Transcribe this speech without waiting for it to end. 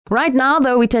Right now,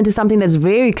 though, we turn to something that's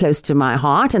very close to my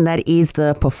heart, and that is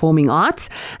the performing arts.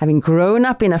 Having grown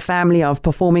up in a family of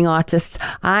performing artists,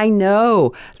 I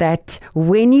know that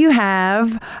when you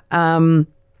have a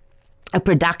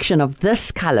production of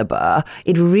this caliber,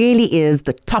 it really is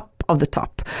the top of the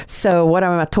top. So what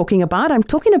am I talking about? I'm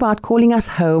talking about Calling Us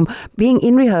Home, being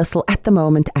in rehearsal at the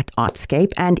moment at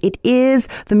Artscape, and it is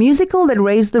the musical that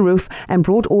raised the roof and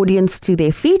brought audience to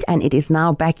their feet, and it is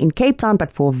now back in Cape Town,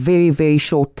 but for a very, very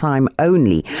short time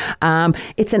only.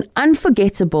 It's an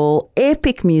unforgettable,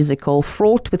 epic musical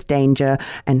fraught with danger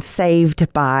and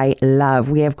saved by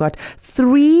love. We have got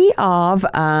three of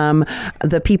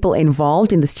the people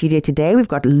involved in the studio today. We've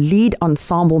got lead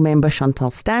ensemble member Chantal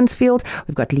Stansfield.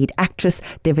 We've got lead actress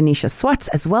Devanisha Swats,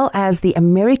 as well as the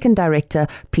American director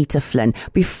Peter Flynn.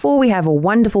 Before we have a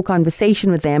wonderful conversation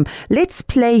with them, let's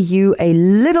play you a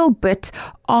little bit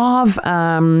of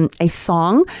a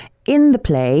song in the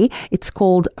play. It's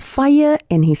called Fire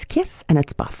in His Kiss, and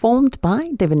it's performed by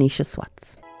Devanisha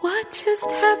Swats. What just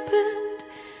happened?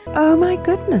 Oh my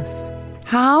goodness.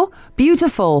 How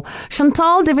beautiful.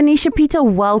 Chantal, Devanisha, Peter,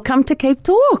 welcome to Cape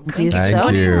Talk. Thank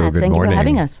you. Good Thank morning. you for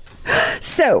having us.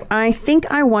 So, I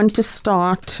think I want to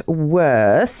start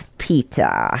with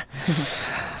Peter.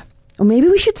 Or maybe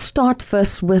we should start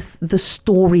first with the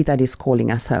story that is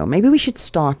calling us home. Maybe we should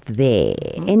start there.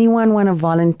 Anyone want to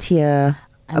volunteer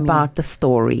about the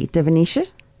story? Devanisha,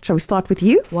 shall we start with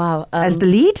you? Wow. As the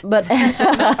lead? But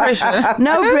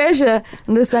no pressure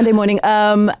on this Sunday morning.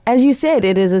 As you said,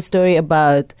 it is a story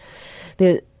about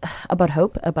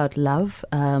hope, about love,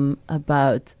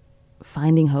 about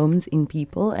finding homes in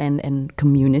people and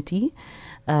community.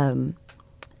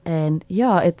 And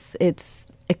yeah, it's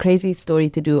a crazy story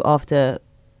to do after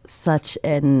such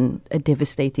a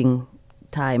devastating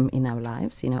time in our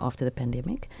lives, after the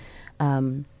pandemic.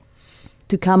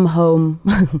 To come home,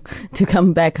 to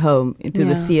come back home to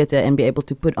the theatre and be able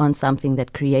to put on something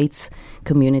that creates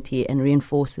community and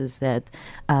reinforces that,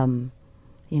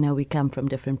 we come from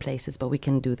different places, but we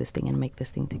can do this thing and make this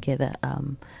thing together.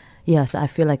 Yes, I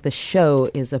feel like the show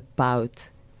is about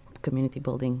community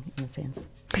building in a sense.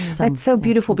 That's so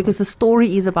beautiful because the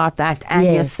story is about that, and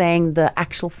you're saying the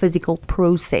actual physical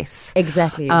process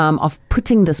of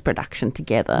putting this production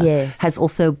together has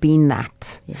also been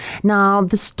that. Now,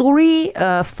 the story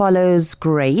follows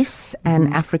Grace,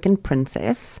 an African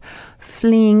princess,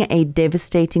 fleeing a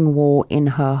devastating war in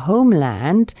her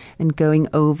homeland and going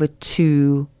over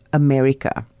to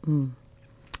America.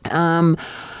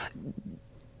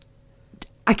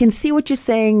 I can see what you're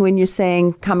saying when you're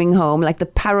saying coming home, like the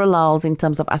parallels in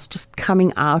terms of us just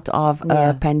coming out of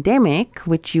a pandemic,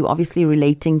 which you obviously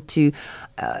relating to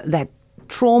that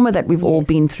trauma that we've all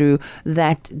been through,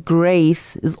 that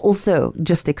Grace is also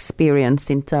just experienced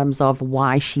in terms of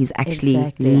why she's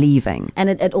actually leaving. And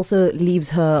it also leaves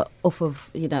her off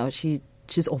of,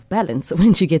 she's off balance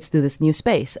when she gets to this new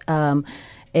space.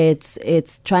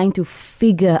 It's trying to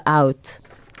figure out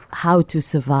how to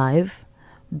survive,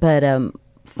 but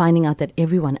finding out that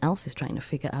everyone else is trying to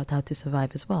figure out how to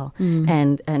survive as well.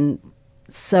 And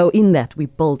so in that we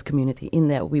build community. In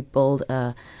that we build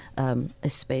a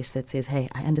space that says, hey,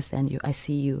 I understand you, I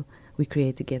see you, we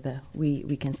create together,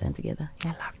 we can stand together. I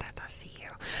love that, I see you.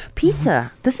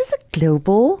 Peter, this is a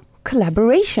global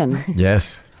collaboration.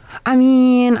 Yes. I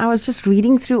mean, I was just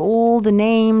reading through all the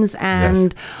names,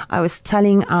 and I was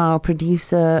telling our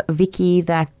producer Vicky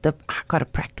that I got to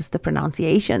practice the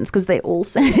pronunciations because they all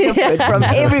so different from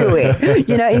everywhere.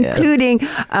 Including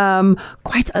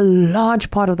quite a large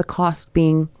part of the cast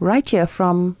being right here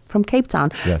from Cape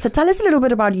Town. Yes. So tell us a little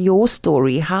bit about your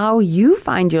story, how you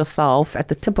find yourself at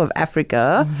the tip of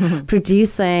Africa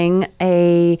producing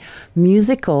a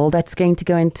musical that's going to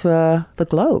go into the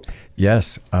globe.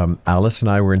 Yes. Alice and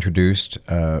I were introduced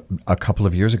a couple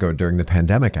of years ago during the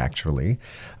pandemic, actually.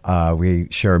 We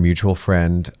share a mutual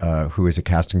friend who is a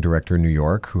casting director in New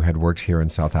York who had worked here in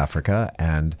South Africa,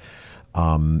 and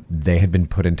they had been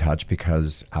put in touch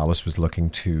because Alice was looking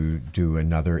to do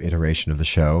another iteration of the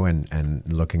show and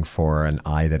looking for an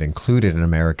eye that included an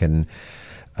American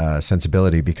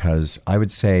sensibility, because I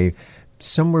would say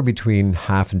somewhere between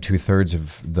half and 2/3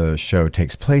 of the show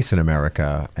takes place in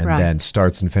America and then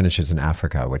starts and finishes in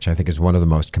Africa, which I think is one of the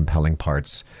most compelling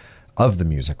parts of the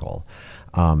musical.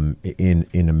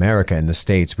 In America, in the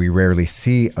States, we rarely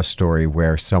see a story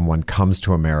where someone comes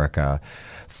to America,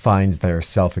 finds their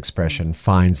self-expression,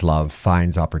 finds love,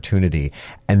 finds opportunity,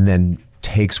 and then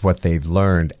takes what they've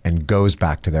learned and goes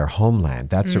back to their homeland.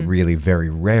 That's a really very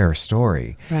rare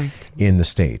story in the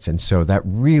States. And so that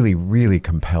really, really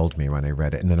compelled me when I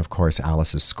read it. And then, of course,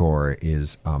 Alice's score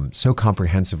is so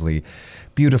comprehensively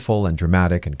beautiful and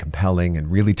dramatic and compelling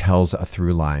and really tells a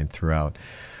through line throughout.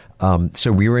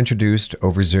 So we were introduced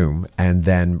over Zoom, and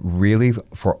then really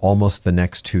for almost the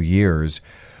next 2 years,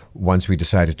 once we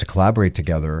decided to collaborate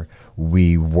together,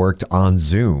 we worked on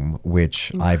Zoom,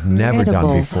 which I've never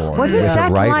done before. What was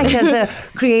that like as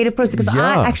a creative person? Because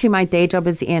Yeah. my day job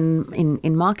is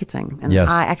in marketing, and Yes.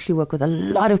 I actually work with a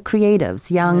lot of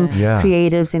creatives, young Yeah.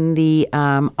 creatives in the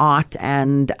art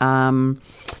and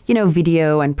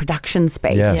video and production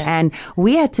space. Yes. And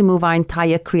we had to move our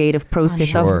entire creative process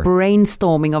Sure. of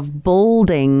brainstorming, of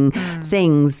building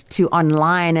things to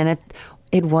online, and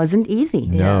it wasn't easy.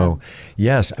 No.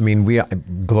 Yes. I mean, we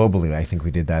globally, I think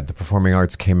we did that. The performing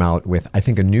arts came out with, I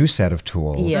think, a new set of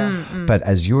tools. Yeah. But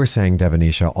as you were saying,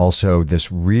 Devanisha, also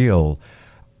this real,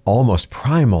 almost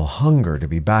primal hunger to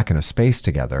be back in a space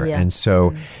together. Yeah. And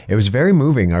so it was very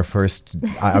moving. Our first,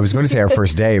 I was going to say our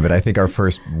first day, but I think our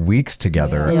first weeks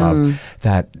together,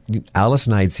 that Alice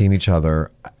and I had seen each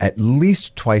other at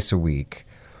least twice a week,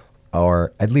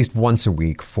 or at least once a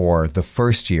week for the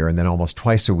first year, and then almost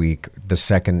twice a week the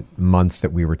second months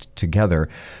that we were together,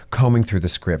 combing through the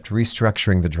script,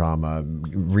 restructuring the drama,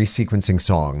 resequencing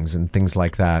songs and things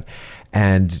like that.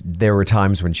 And there were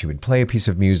times when she would play a piece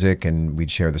of music and we'd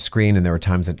share the screen, and there were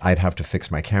times that I'd have to fix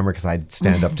my camera because I'd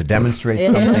stand up to demonstrate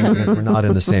something because we're not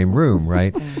in the same room,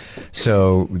 right?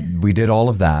 So we did all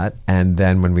of that, and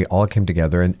then when we all came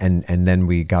together, and then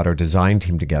we got our design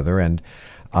team together, and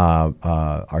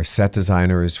our set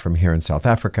designers from here in South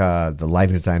Africa, the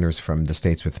lighting designers from the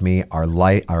States with me,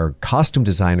 our costume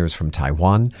designers from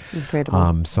Taiwan,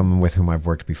 Incredible. someone with whom I've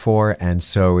worked before. And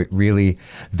so it really,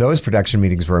 those production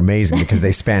meetings were amazing because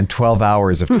they spanned 12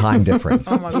 hours of time difference.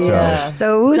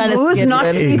 So who's not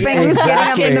Exactly. sleeping? Who's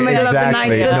getting up in the middle of the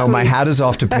night? No, my hat is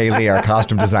off to Paley, our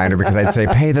costume designer, because I'd say,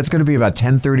 "Hey, that's going to be about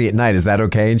 10:30 at night. Is that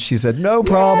okay?" And she said, "No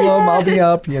problem. I'll be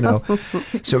up."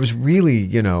 So it was really,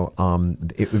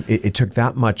 it took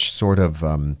that much sort of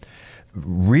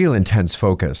real intense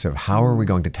focus of how are we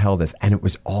going to tell this, and it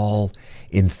was all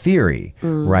in theory,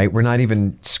 right? We're not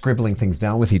even scribbling things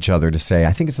down with each other to say,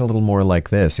 I think it's a little more like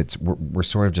this. We're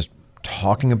sort of just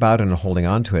talking about it and holding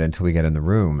on to it until we get in the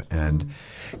room. And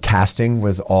casting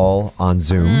was all on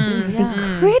Zoom.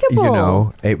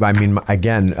 Incredible.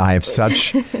 Again, I have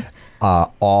such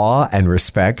awe and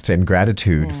respect and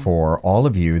gratitude for all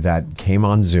of you that came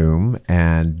on Zoom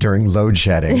and during load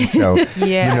shedding. So,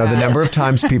 the number of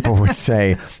times people would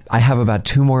say, I have about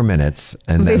 2 more minutes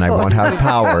and then I won't have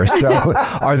power. So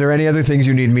are there any other things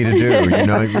you need me to do?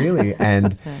 Really.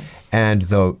 And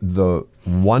the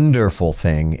wonderful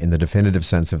thing in the definitive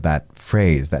sense of that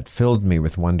phrase that filled me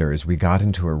with wonder is we got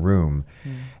into a room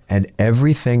and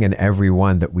everything and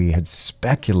everyone that we had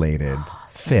speculated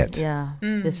fit. Yeah,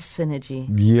 this synergy.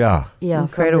 Yeah. Yeah,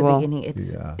 Incredible. From the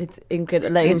beginning, it's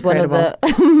incredible. Like it's one of the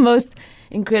most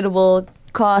incredible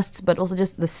casts, but also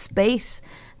just the space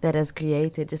that has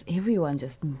created. Just everyone,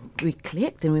 we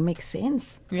clicked and we make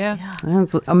sense. Yeah.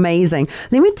 That's amazing.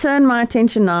 Let me turn my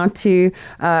attention now to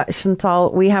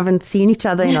Chantal. We haven't seen each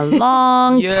other in a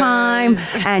long time,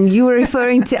 and you were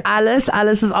referring to Alice.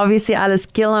 Alice is obviously Alice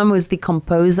Gilham, who's the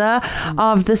composer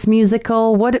of this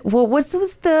musical. What was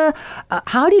the?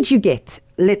 How did you get?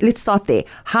 Let's start there.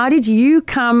 How did you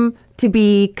come to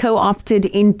be co-opted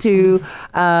into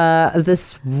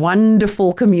this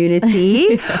wonderful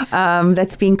community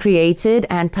that's been created?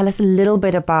 And tell us a little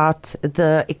bit about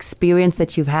the experience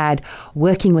that you've had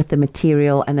working with the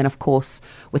material and then, of course,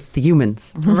 with the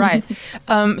humans. Right.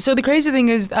 So the crazy thing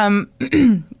is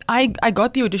I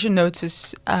got the audition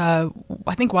notice, I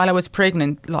think while I was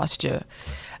pregnant last year.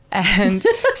 And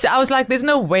so I was like, there's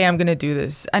no way I'm going to do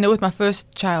this. I know with my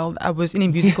first child, I was in a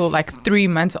musical like 3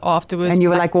 months afterwards. And you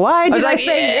were like, why did I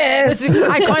say yes?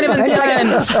 I can't even turn.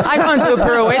 I can't do a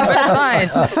pirouette, but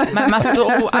it's fine. My muscles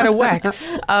are all out of whack.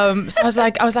 So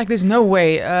I was like, there's no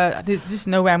way. There's just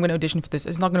no way I'm going to audition for this.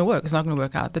 It's not going to work. It's not going to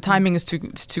work out. The timing is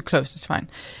too close. It's fine.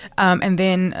 And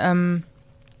then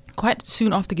quite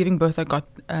soon after giving birth, I got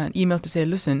an email to say,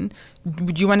 listen,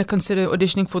 would you want to consider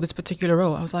auditioning for this particular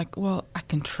role? I was like, well, I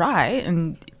can try.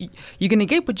 And, you're going to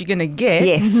get what you're going to get.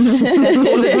 Yes. That's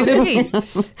all it's going to be.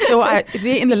 So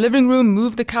there in the living room,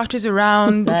 move the couches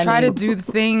around, try to do the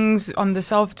things on the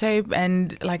self-tape,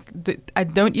 and I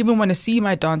don't even want to see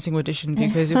my dancing audition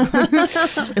because it had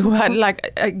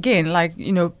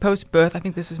post-birth, I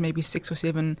think this was maybe 6 or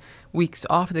 7 weeks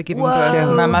after giving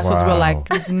birth, my muscles were like,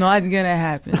 it's not going to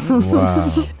happen. Wow.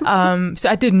 So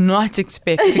I did not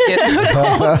expect to get a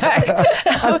call back.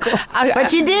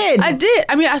 But you did. I did.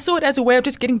 I mean, I saw it as a way of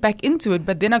just getting back into it,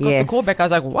 but then I got the call back. I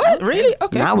was like, what? Really?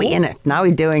 Okay. Now we're in it. Now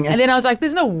we're doing it. And then I was like,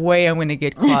 there's no way I'm going to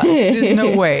get cast. There's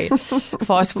no way.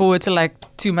 Fast forward to like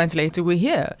 2 months later, we're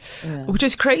here, which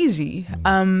is crazy.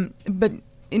 But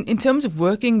in terms of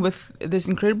working with this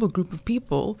incredible group of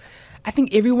people, I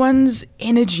think everyone's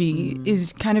energy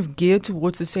is kind of geared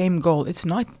towards the same goal. It's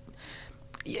not,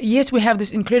 yes, we have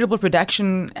this incredible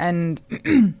production and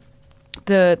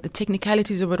the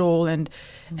technicalities of it all and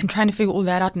trying to figure all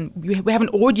that out. And we have an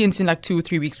audience in like 2 or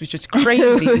 3 weeks, which is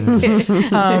crazy.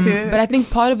 But I think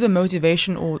part of the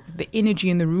motivation or the energy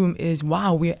in the room is,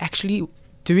 wow, we're actually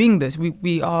doing this.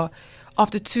 We are,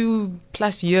 after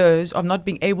 2+ years of not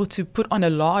being able to put on a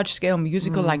large-scale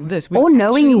musical like this. Or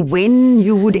knowing when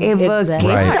you would ever get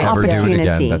Right, the ever do it opportunity.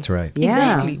 again. That's right. Yeah.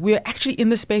 Exactly. We're actually in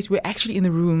the space. We're actually in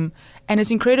the room. And it's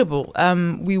incredible.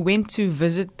 We went to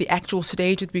visit the actual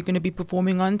stage that we're going to be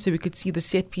performing on so we could see the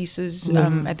set pieces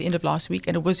at the end of last week.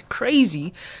 And it was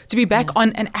crazy to be back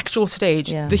on an actual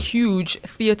stage, the huge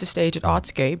theatre stage at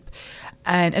Artscape,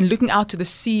 and looking out to the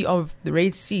sea of the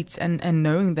raised seats and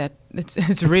knowing that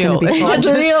it's real.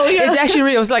 It's actually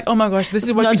real. It's like, oh my gosh, this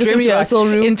is what we dreamed about.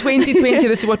 In 2020,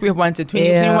 this is what we wanted.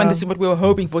 2021, this is what we were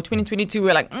hoping for. 2022,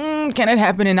 we're like, can it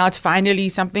happen? And now it's finally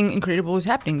something incredible is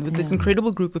happening with this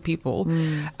incredible group of people.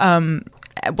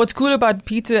 What's cool about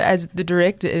Peter as the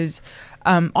director is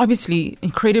obviously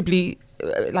incredibly,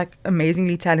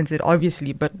 amazingly talented,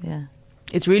 obviously, but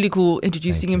it's really cool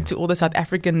introducing him to all the South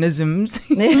Africanisms.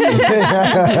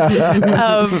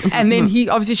 And then he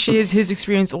obviously shares his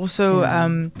experience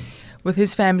also with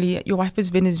his family. Your wife is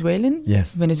Venezuelan?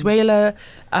 Yes. Venezuela,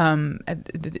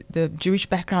 the Jewish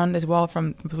background as well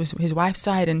from his wife's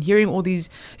side, and hearing all these,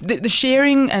 the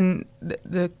sharing and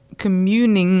the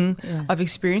communing of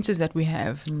experiences that we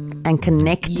have. And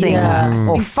connecting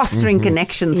or fostering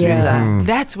connection through that.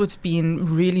 That's what's been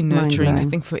really nurturing, I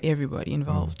think, for everybody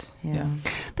involved. Yeah.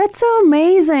 That's so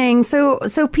amazing. So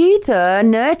Peter,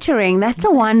 nurturing, that's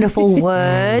a wonderful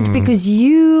word because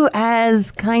you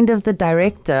as kind of the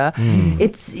director,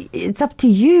 it's up to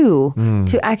you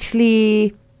to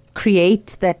actually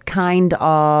create that kind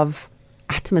of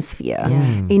atmosphere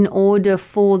in order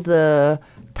for the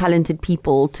talented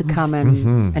people to come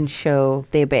and show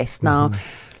their best. Now,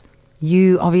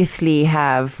 you obviously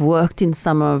have worked in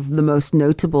some of the most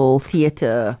notable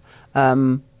theatre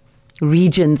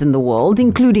regions in the world,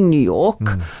 including New York.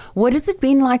 What has it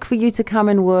been like for you to come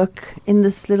and work in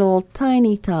this little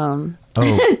tiny town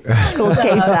called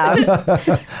Cape Town?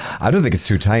 I don't think it's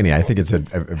too tiny. I think it's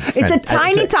it's a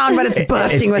tiny town, but it's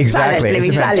bursting with talent. Exactly. It's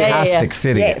a fantastic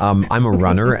city. Yes. I'm a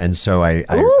runner, and so I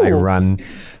run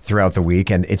throughout the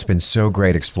week, and it's been so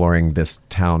great exploring this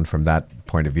town from that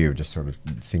point of view, just sort of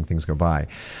seeing things go by.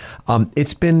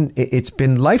 It's been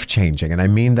life-changing, and I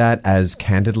mean that as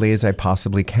candidly as I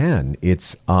possibly can.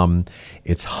 It's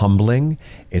humbling,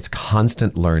 it's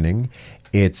constant learning,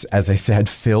 it's, as I said,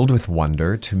 filled with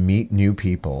wonder to meet new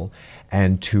people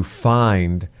and to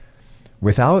find,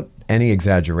 without any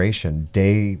exaggeration,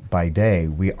 day by day,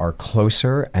 we are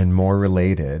closer and more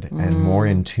related and more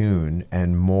in tune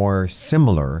and more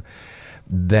similar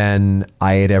than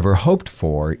I had ever hoped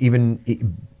for, even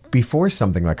before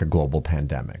something like a global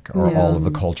pandemic or all of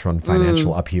the cultural and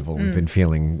financial upheaval we've been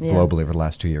feeling globally over the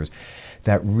last 2 years.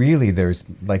 That really there's,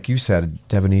 like you said,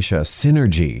 Devanisha,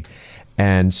 synergy.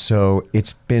 And so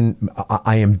it's been,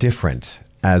 I am different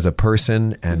as a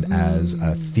person and as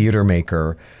a theater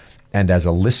maker and as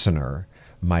a listener.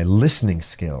 My listening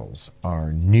skills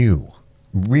are new,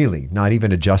 really, not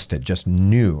even adjusted, just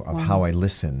new of how I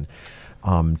listen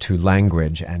to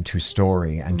language and to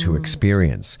story and to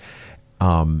experience.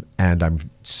 And I'm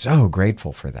so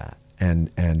grateful for that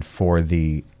and for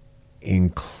the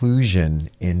inclusion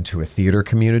into a theater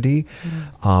community.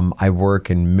 I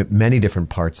work in many different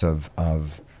parts of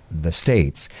the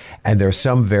States, and there are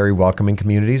some very welcoming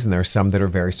communities, and there are some that are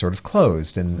very sort of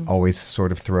closed and always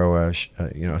sort of throw a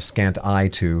scant eye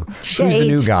to who's the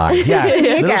new guy. Yeah,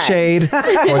 little shade.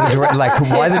 Or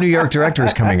why the New York director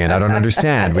is coming in. I don't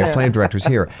understand. We have plenty of directors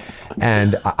here.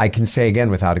 And I can say again,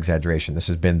 without exaggeration, this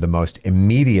has been the most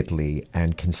immediately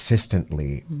and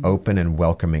consistently open and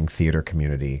welcoming theater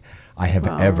community I have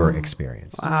ever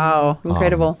experienced. Wow,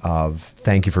 incredible. Of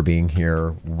thank you for being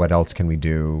here. What else can we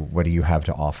do? What do you have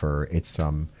to offer? It's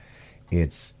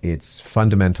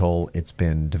fundamental. It's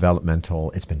been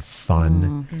developmental. It's been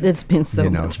fun. It's been so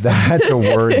much fun. That's a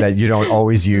word that you don't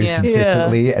always use Yeah.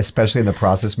 consistently, especially in the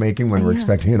process making when we're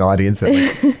expecting an audience. That,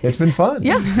 like, it's been fun.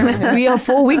 Yeah, we are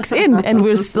 4 weeks in and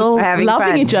we're still Having loving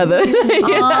fun. each other.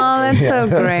 Oh, that's so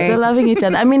great. Still loving each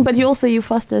other. I mean, but you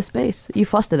foster a space. You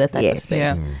foster that type of Yes. space.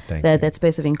 Yeah. Thank you. That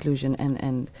space of inclusion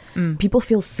and people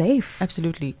feel safe.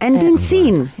 Absolutely. And being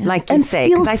seen, like you And say,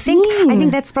 feel because I think seen.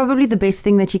 that's probably the best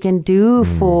thing that you can do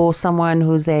for someone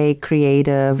who's a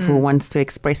creative who wants to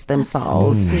express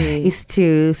themselves Absolutely. is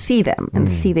to see them and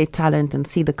see their talent and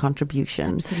see the contribution.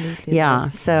 Absolutely. Yeah.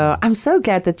 So I'm so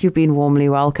glad that you've been warmly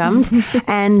welcomed,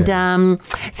 and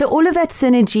so all of that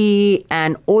synergy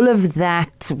and all of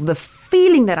that, the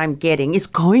feeling that I'm getting is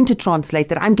going to translate,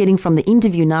 that I'm getting from the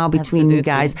interview now between you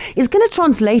Absolutely. guys, is going to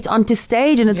translate onto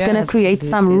stage, and it's Yeah, going to create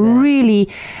some absolutely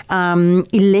that. really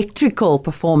electrical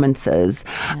performances.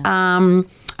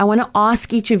 I want to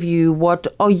ask each of you, what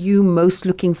are you most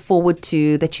looking forward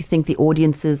to that you think the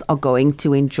audiences are going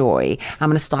to enjoy? I'm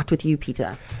going to start with you,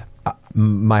 Peter.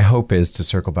 My hope is to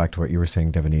circle back to what you were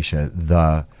saying,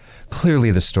 Devanisha,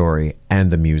 clearly the story and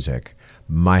the music.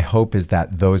 My hope is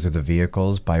that those are the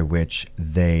vehicles by which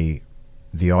the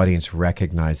audience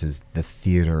recognizes the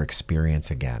theater experience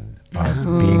again of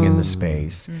being in the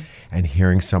space and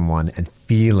hearing someone and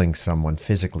feeling someone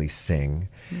physically sing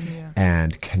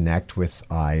and connect with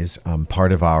eyes.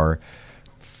 Part of our,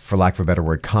 for lack of a better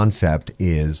word, concept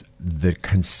is the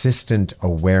consistent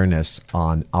awareness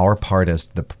on our part as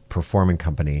the performing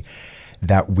company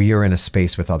that we are in a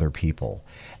space with other people.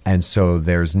 And so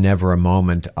there's never a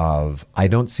moment of, I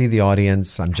don't see the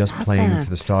audience, I'm just playing to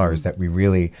the stars, that we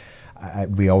really...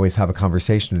 we always have a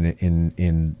conversation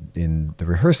in the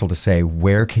rehearsal to say,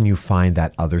 where can you find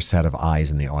that other set of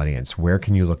eyes in the audience? Where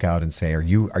can you look out and say, are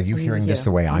you hearing this the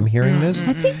way I'm hearing this?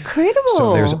 That's incredible.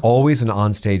 So there's always an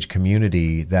onstage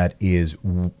community that is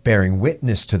bearing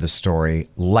witness to the story,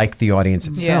 like the audience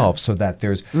itself, so that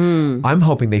there's, I'm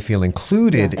hoping they feel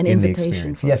included an in the invitation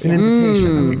experience. for- Yes, an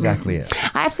invitation. That's exactly it.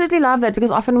 I absolutely love that,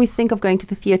 because often we think of going to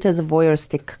the theater as a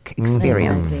voyeuristic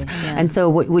experience. Exactly, yeah. And so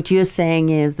what you're saying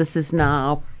is this is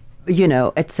now,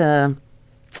 it's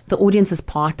the audience is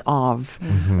part of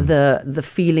the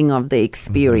feeling of the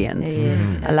experience.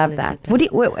 Yes, I love absolutely.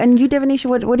 that. And you, Devanisha,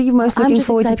 what are you most I'm looking just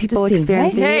forward to excited people sing,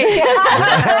 experiencing?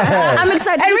 right? I'm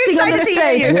excited to sing on the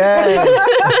stage.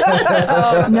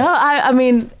 No, I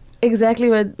mean, exactly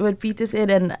what Peter said,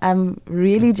 and I'm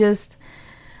really just...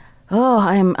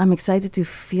 I'm excited to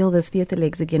feel those theatre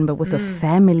legs again, but with a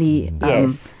family.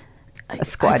 Yes. A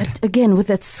squad. Again, with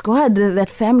that squad, that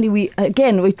family, we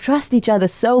trust each other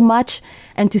so much,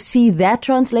 and to see that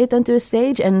translate onto a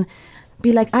stage and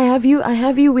be like, I have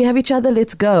you, we have each other,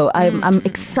 let's go. I'm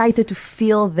excited to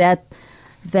feel that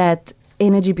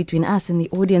energy between us and the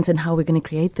audience and how we're going to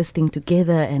create this thing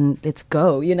together, and let's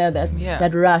go.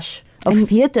 That rush of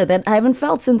theatre that I haven't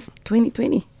felt since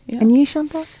 2020. Yeah. And you,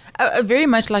 Chantal? Very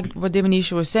much like what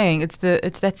Devanisha was saying. It's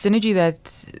that synergy that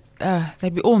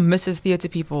we all miss as theatre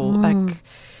people. Like,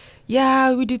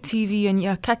 we do TV and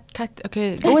cut.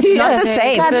 Okay, Oh, it's not the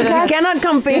same. Cut. You cannot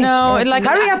compare.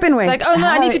 Hurry up and wait. It's like, oh no,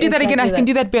 I need to do that again. I Exactly can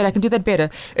do that better. I can do that better.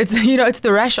 It's it's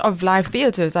the rush of live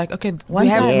theatre. It's like, okay, we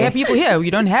have Yes. people here.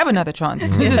 We don't have another chance.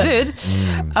 This is it.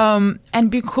 And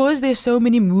because there's so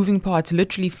many moving parts,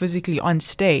 literally physically on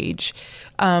stage.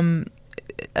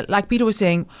 Like Peter was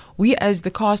saying, we as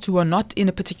the cast who are not in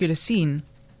a particular scene,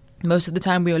 most of the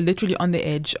time we are literally on the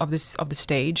edge of the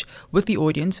stage with the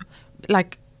audience,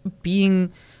 like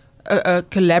being a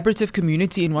collaborative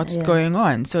community in what's going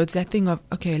on. So it's that thing of,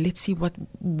 okay, let's see what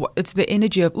it's the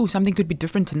energy of, something could be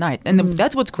different tonight. And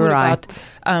that's what's cool about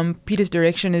Peter's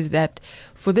direction, is that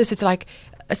for this, it's like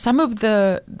some of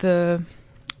the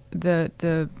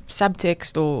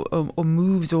subtext or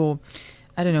moves, or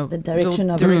I don't know, The direction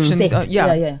of directions, set.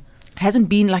 Yeah. hasn't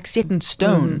been like set in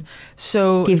stone.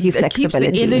 So Gives you it keeps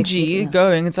flexibility. the energy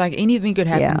going. It's like anything could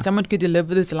happen. Yeah. Someone could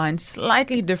deliver this line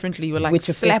slightly differently, or like Which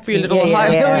slap affects you a you. little Yeah,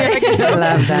 higher. I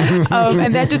love that.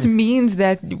 And that just means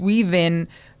that we then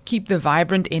keep the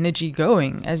vibrant energy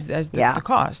going as the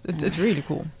cast. It's really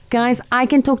cool. Guys, I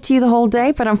can talk to you the whole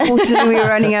day, but unfortunately we're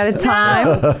running out of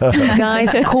time.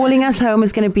 Guys, Calling Us Home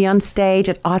is going to be on stage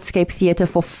at Artscape Theatre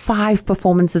for 5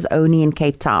 performances only in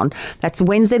Cape Town. That's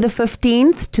Wednesday the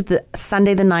 15th to the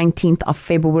Sunday the 19th of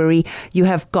February. You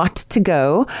have got to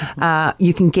go.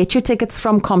 You can get your tickets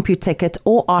from CompuTicket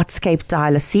or Artscape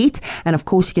Dial a Seat. And of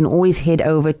course, you can always head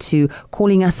over to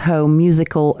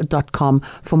callingushome.musical.com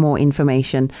for more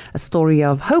information. A story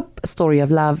of hope, a story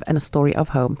of love, and a story of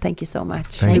home. Thank you so much.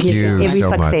 Thank you Every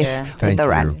so much. success with Thank the you.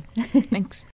 run. Thanks.